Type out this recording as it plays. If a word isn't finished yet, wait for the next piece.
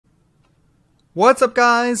What's up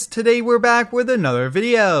guys, today we're back with another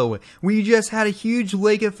video. We just had a huge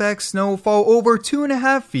lake effect snowfall, over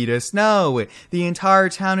 2.5 feet of snow. The entire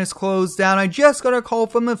town is closed down. I just got a call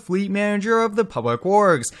from the fleet manager of the public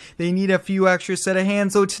works. They need a few extra set of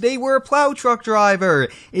hands, so today we're a plow truck driver.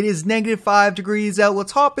 It is -5 degrees out.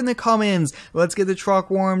 Let's hop in the Cummins. Let's get the truck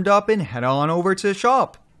warmed up and head on over to the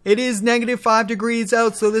shop. It is -5 degrees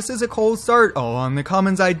out, so this is a cold start. On the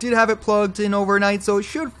Cummins, I did have it plugged in overnight, so it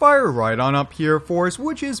should fire right on up here for us,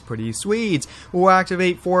 which is pretty sweet. We'll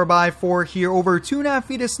activate 4x4 here, over 2.5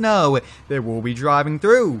 feet of snow that we'll be driving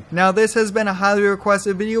through. Now, this has been a highly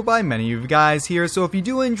requested video by many of you guys here, so if you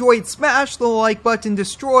do enjoy it, smash the like button,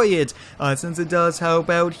 destroy it, since it does help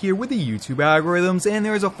out here with the YouTube algorithms, and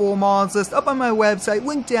there's a full mods list up on my website,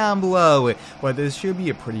 linked down below. But this should be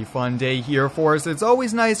a pretty fun day here for us. It's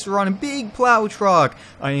always nice to run a big plow truck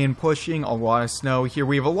and pushing a lot of snow here.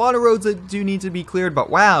 We have a lot of roads that do need to be cleared, but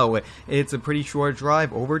wow, it's a pretty short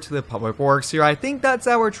drive over to the public works here. I think that's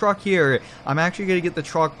our truck here. I'm actually going to get the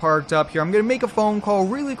truck parked up here. I'm going to make a phone call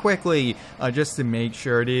really quickly just to make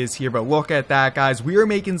sure it is here. But look at that, guys. We are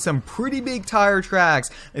making some pretty big tire tracks.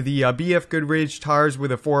 The BF Goodrich tires with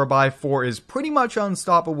a 4x4 is pretty much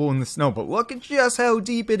unstoppable in the snow, but look at just how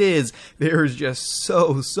deep it is. There's just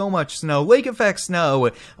so much snow. Lake effect snow.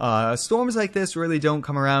 Storms like this really don't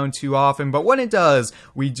come around too often, but when it does,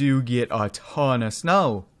 we do get a ton of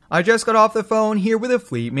snow. I just got off the phone here with a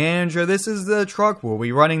fleet manager. This is the truck we'll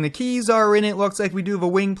be running. The keys are in it. Looks like we do have a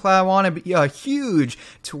wing plow on it. A huge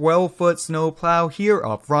 12-foot snow plow here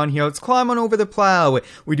up front here. Let's climb on over the plow.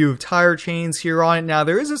 We do have tire chains here on it. Now,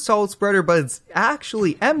 there is a salt spreader, but it's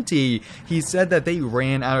actually empty. He said that they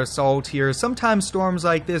ran out of salt here. Sometimes storms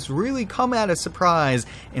like this really come at a surprise,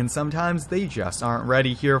 and sometimes they just aren't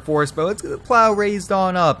ready here for us. But let's get the plow raised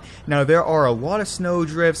on up. Now, there are a lot of snow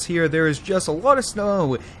drifts here. There is just a lot of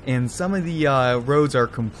snow, and some of the roads are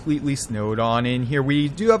completely snowed on in here. We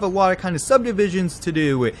do have a lot of kind of subdivisions to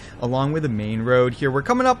do along with the main road here. We're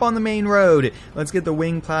coming up on the main road. Let's get the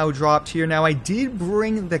wing plow dropped here. Now, I did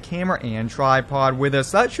bring the camera and tripod with us.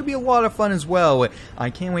 That should be a lot of fun as well. I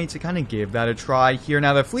can't wait to kind of give that a try here.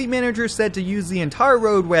 Now, the fleet manager said to use the entire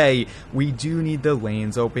roadway. We do need the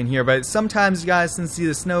lanes open here, but sometimes, guys, since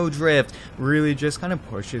the snow drift really just kind of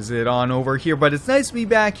pushes it on over here. But it's nice to be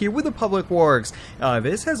back here with the public works.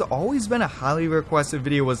 This has always been a highly requested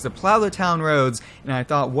video, was to plow the town roads, and I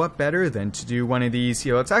thought what better than to do one of these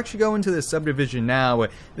here. Let's actually go into the subdivision now.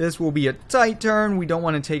 This will be a tight turn. We don't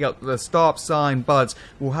want to take out the stop sign, but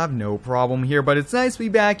we'll have no problem here. But it's nice to be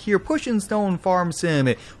back here pushing snow in Farm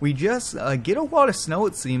Sim. We just get a lot of snow,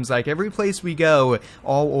 it seems like, every place we go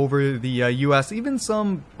all over the US, even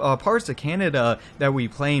some parts of Canada that we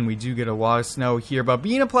play in, we do get a lot of snow here. But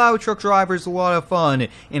being a plow truck driver is a lot of fun,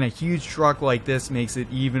 and a huge truck like this makes it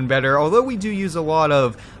even better. Although we do use a lot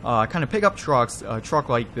of kind of pickup trucks, a truck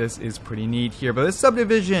like this is pretty neat here. But this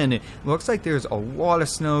subdivision looks like there's a lot of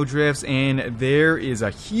snow drifts, and there is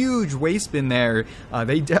a huge waste bin there.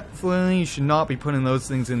 They definitely should not be putting those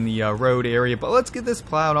things in the road area. But let's get this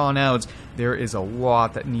plowed on out. There is a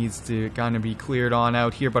lot that needs to kind of be cleared on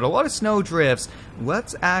out here, but a lot of snow drifts.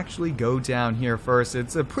 Let's actually go down here first.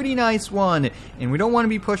 It's a pretty nice one, and we don't want to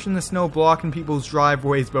be pushing the snow, blocking people's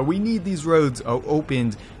driveways, but we need these roads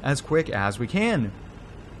opened as quick as we can.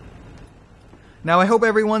 Now, I hope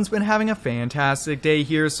everyone's been having a fantastic day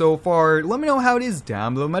here so far. Let me know how it is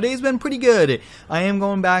down below. My day's been pretty good. I am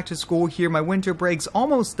going back to school here. My winter break's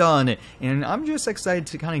almost done, and I'm just excited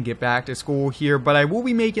to kind of get back to school here. But I will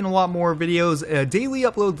be making a lot more videos, daily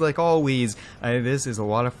uploads like always. This is a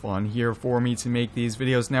lot of fun here for me to make these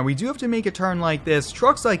videos. Now, we do have to make a turn like this.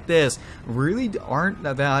 Trucks like this really aren't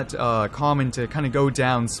that common to kind of go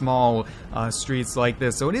down small streets like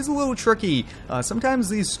this, so it is a little tricky. Sometimes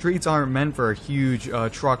these streets aren't meant for a huge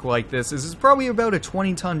truck like this. This is probably about a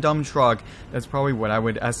 20-ton dump truck. That's probably what I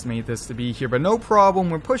would estimate this to be here, but no problem.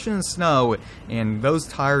 We're pushing the snow, and those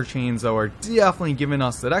tire chains, though, are definitely giving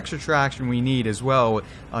us that extra traction we need as well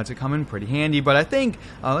to come in pretty handy. But I think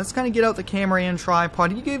let's kind of get out the camera and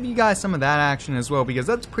tripod to give you guys some of that action as well, because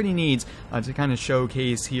that's pretty neat to kind of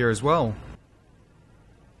showcase here as well.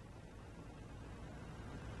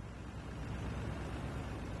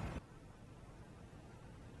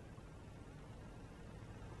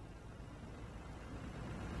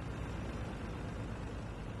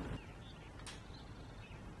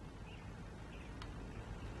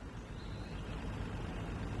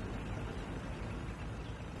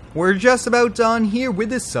 We're just about done here with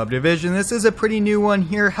this subdivision. This is a pretty new one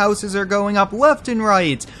here. Houses are going up left and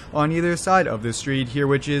right. on either side of the street here,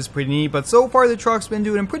 which is pretty neat. But so far the truck's been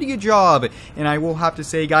doing a pretty good job, and I will have to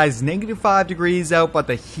say, guys, -5 degrees out, but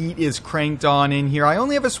the heat is cranked on in here. I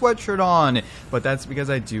only have a sweatshirt on, but that's because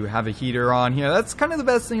I do have a heater on here. That's kind of the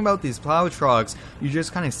best thing about these plow trucks. You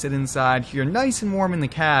just kind of sit inside here, nice and warm in the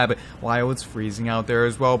cab, while it's freezing out there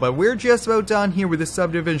as well. But we're just about done here with the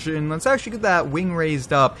subdivision. Let's actually get that wing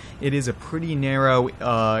raised up. It is a pretty narrow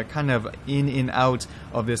kind of in and out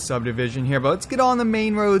of this subdivision here, but let's get on the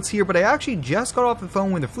main roads here. But I actually just got off the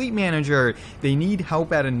phone with the fleet manager. They need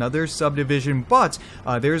help at another subdivision, but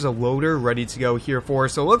there's a loader ready to go here for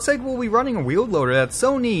us. So it looks like we'll be running a wheeled loader. That's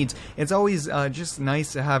so neat. It's always just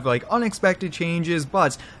nice to have like unexpected changes,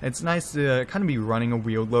 but it's nice to kind of be running a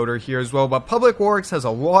wheeled loader here as well. But Public Works has a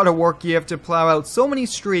lot of work. You have to plow out so many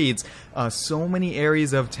streets, so many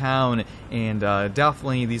areas of town, and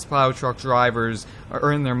definitely these plow truck drivers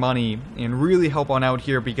earn their money and really help on out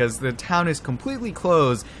here because the town is completely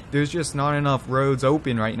closed. There's just not enough roads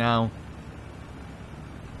open right now.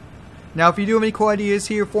 Now, if you do have any cool ideas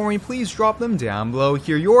here for me, please drop them down below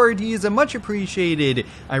here. Your ideas are much appreciated.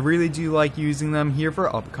 I really do like using them here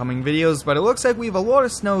for upcoming videos, but it looks like we have a lot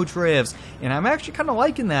of snow drifts, and I'm actually kind of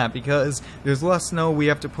liking that because there's less snow we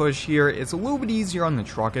have to push here. It's a little bit easier on the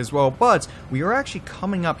truck as well, but we are actually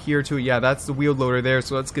coming up here to it. Yeah, that's the wheel loader there,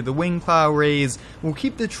 so let's get the wing plow raised. We'll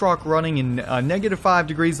keep the truck running in -5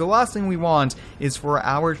 degrees. The last thing we want is for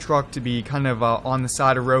our truck to be kind of on the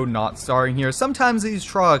side of the road, not starting here. Sometimes these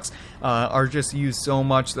trucks are just used so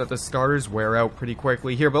much that the starters wear out pretty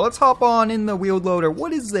quickly here. But let's hop on in the wheeled loader.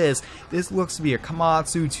 What is this? This looks to be a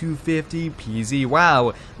Komatsu 250 PZ.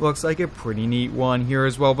 Wow, looks like a pretty neat one here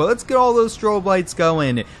as well. But let's get all those strobe lights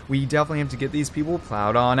going. We definitely have to get these people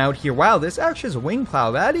plowed on out here. Wow, this actually is a wing plow.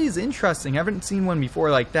 That is interesting. I haven't seen one before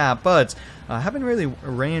like that, but I haven't really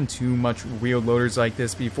ran too much wheeled loaders like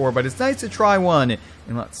this before, but it's nice to try one.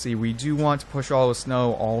 And let's see, we do want to push all the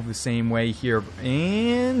snow all the same way here,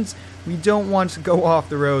 and we don't want to go off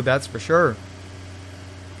the road, that's for sure.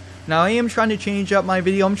 Now, I am trying to change up my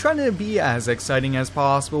video. I'm trying to be as exciting as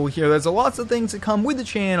possible here. There's lots of things that come with the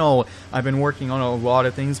channel. I've been working on a lot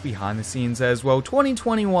of things behind the scenes as well.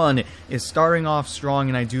 2021 is starting off strong,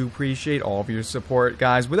 and I do appreciate all of your support,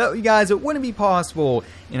 guys. Without you guys, it wouldn't be possible,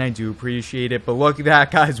 and I do appreciate it. But look at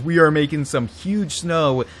that, guys. We are making some huge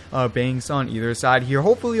snow banks on either side here.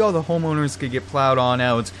 Hopefully, all the homeowners could get plowed on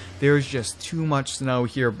out. There's just too much snow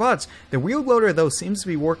here. But the wheeled loader, though, seems to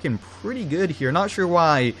be working pretty good here. Not sure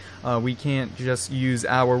why we can't just use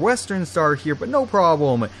our Western Star here, but no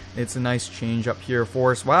problem. It's a nice change up here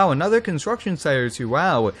for us. Wow, another construction site or two.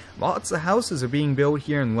 Wow, lots of houses are being built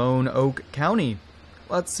here in Lone Oak County.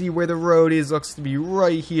 Let's see where the road is. Looks to be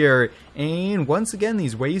right here. And once again,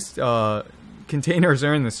 these waste containers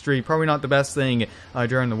are in the street. Probably not the best thing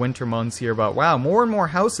during the winter months here, but wow, more and more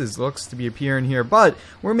houses looks to be appearing here, but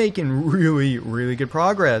we're making really, really good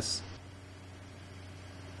progress.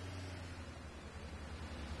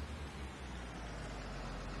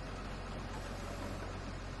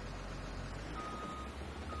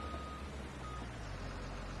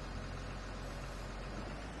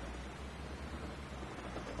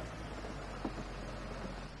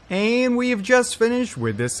 And we have just finished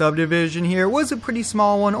with this subdivision here. It was a pretty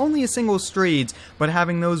small one, only a single street, but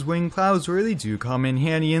having those wing plows really do come in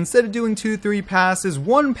handy. Instead of doing 2-3 passes,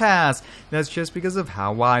 1 pass. That's just because of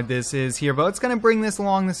how wide this is here. But let's kind of bring this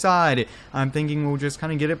along the side. I'm thinking we'll just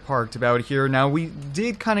kind of get it parked about here. Now, we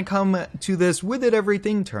did kind of come to this with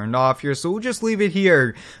everything turned off here, so we'll just leave it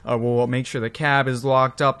here. We'll make sure the cab is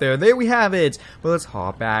locked up there. There we have it. But let's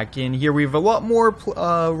hop back in here. We have a lot more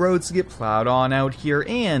roads to get plowed on out here,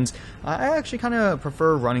 and I actually kind of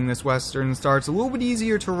prefer running this Western Star. It's a little bit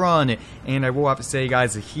easier to run, and I will have to say,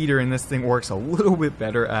 guys, the heater in this thing works a little bit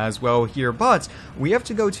better as well here. But we have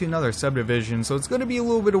to go to another subdivision, so it's going to be a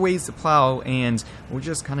little bit of ways to plow, and we'll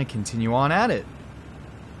just kind of continue on at it.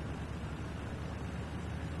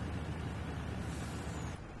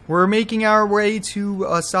 We're making our way to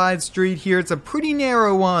a side street here. It's a pretty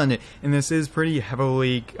narrow one, and this is pretty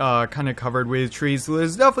heavily kind of covered with trees. So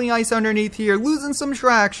there's definitely ice underneath here, losing some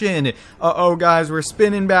traction. Uh-oh, guys, we're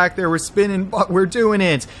spinning back there. We're spinning, but we're doing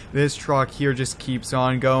it. This truck here just keeps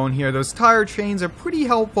on going here. Those tire chains are pretty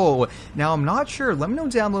helpful. Now, I'm not sure. Let me know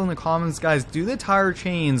down below in the comments, guys. Do the tire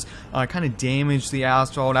chains kind of damage the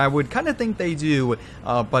asphalt? I would kind of think they do,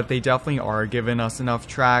 but they definitely are giving us enough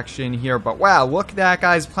traction here. But wow, look at that,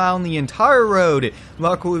 guys. plowing the entire road.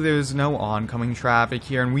 Luckily, there's no oncoming traffic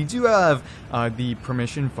here, and we do have the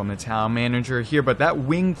permission from the town manager here, but that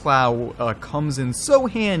wing plow comes in so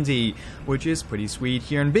handy, which is pretty sweet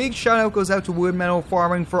here. And big shout out goes out to Wood Metal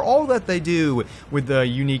Farming for all that they do with the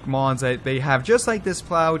unique mods that they have, just like this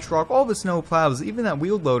plow truck, all the snow plows, even that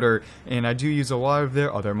wheel loader, and I do use a lot of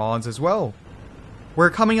their other mods as well. We're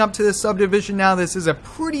coming up to the subdivision now. This is a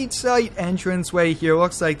pretty tight entranceway here.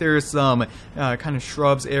 Looks like there's some kind of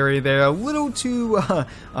shrubs area there. A little too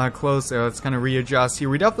close there. Let's kind of readjust here.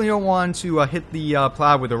 We definitely don't want to hit the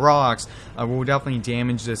plow with the rocks. We'll definitely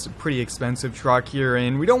damage this pretty expensive truck here.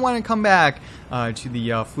 And we don't want to come back to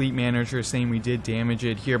the fleet manager saying we did damage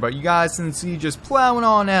it here. But you guys can see just plowing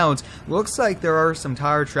on out. Looks like there are some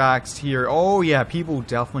tire tracks here. Oh yeah, people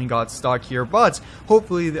definitely got stuck here. But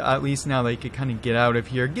hopefully at least now they could kind of get out of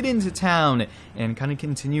here, get into town, and kind of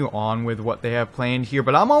continue on with what they have planned here.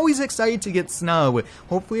 But I'm always excited to get snow.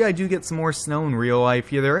 Hopefully I do get some more snow in real life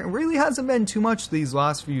here. There really hasn't been too much these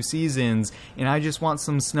last few seasons, and I just want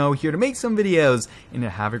some snow here to make some videos and to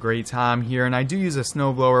have a great time here. And I do use a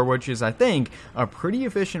snowblower, which is, I think, a pretty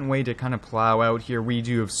efficient way to kind of plow out here. We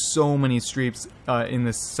do have so many streets in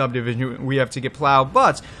this subdivision we have to get plowed,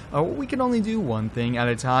 but we can only do one thing at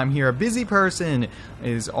a time here. A busy person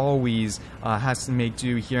is always has to make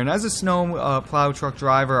do here. And as a snow plow truck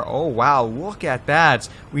driver, oh wow, look at that.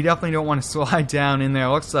 We definitely don't want to slide down in there.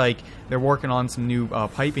 Looks like they're working on some new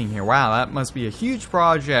piping here. Wow, that must be a huge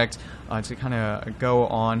project to kind of go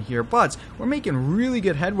on here, but we're making really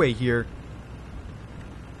good headway here.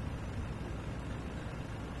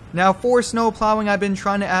 Now for snow plowing, I've been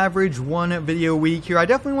trying to average one video a week here. I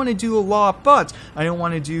definitely want to do a lot, but I don't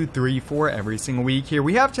want to do 3-4 every single week here.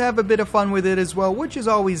 We have to have a bit of fun with it as well, which is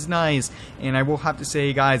always nice. And I will have to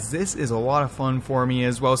say, guys, this is a lot of fun for me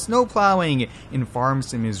as well. Snow plowing in Farm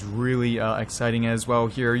Sim is really exciting as well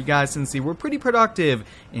here. You guys can see we're pretty productive,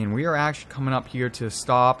 and we are actually coming up here to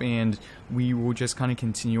stop, and we will just kind of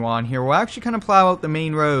continue on here. We'll actually kind of plow out the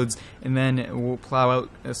main roads, and then we'll plow out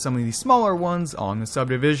some of these smaller ones on the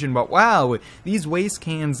subdivision. But wow, these waste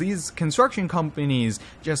cans, these construction companies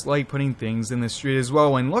just like putting things in the street as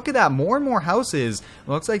well. And look at that, more and more houses.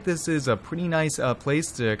 Looks like this is a pretty nice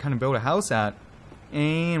place to kind of build a house at.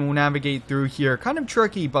 And we'll navigate through here. Kind of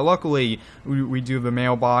tricky, but luckily we do the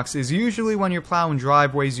mailboxes. Usually when you're plowing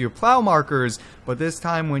driveways, you have plow markers, but this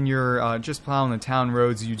time when you're just plowing the town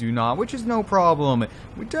roads, you do not, which is no problem.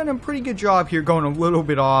 We've done a pretty good job here, going a little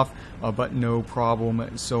bit off, but no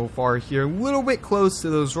problem so far here. A little bit close to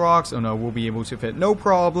those rocks. Oh no, we'll be able to fit, no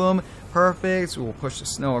problem. Perfect. So we'll push the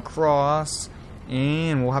snow across,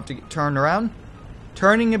 and we'll have to get turned around.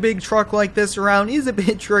 Turning a big truck like this around is a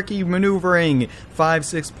bit tricky maneuvering.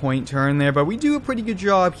 5-6 point turn there, but we do a pretty good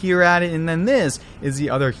job here at it. And then this is the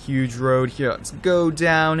other huge road here. Let's go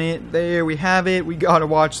down it. There we have it. We gotta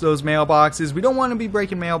watch those mailboxes. We don't want to be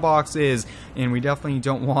breaking mailboxes, and we definitely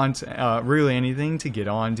don't want really anything to get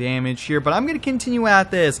on damage here. But I'm gonna continue at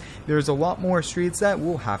this. There's a lot more streets that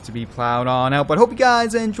will have to be plowed on out. But hope you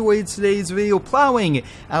guys enjoyed today's video, plowing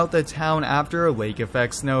out the town after a lake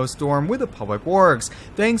effect snowstorm with the public works.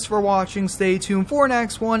 Thanks for watching, stay tuned for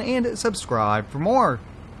next one, and subscribe for more.